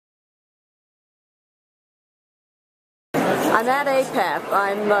I'm at APAP.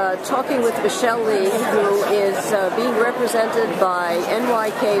 I'm talking with Michele Lee, who is being represented by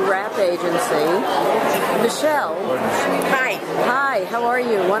NYK Rap Agency. Michele. Hi. Hi, how are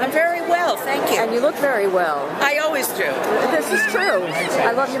you? I'm very well, thank you. And you look very well. I always do. This is true.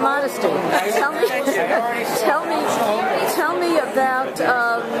 I love your modesty. Tell me about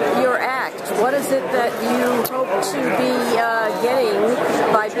your act. What is it that you hope to be getting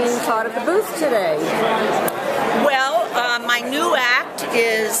by being part of the booth today? Well, my new act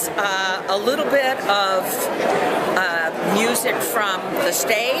is a little bit of music from the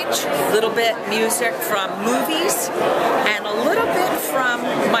stage, a little bit music from movies, and a little bit from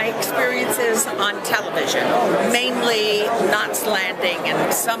my experiences on television, mainly Knots Landing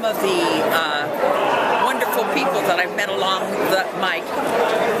and some of the wonderful people that I've met along my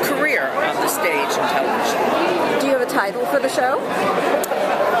career on the stage and television. Do you have a title for the show?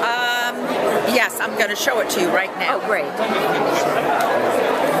 Yes, I'm going to show it to you right now. Oh, great.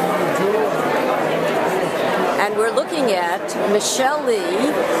 And we're looking at Michele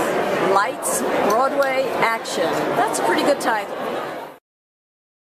Lee, Lights, Broadway Action. That's a pretty good title.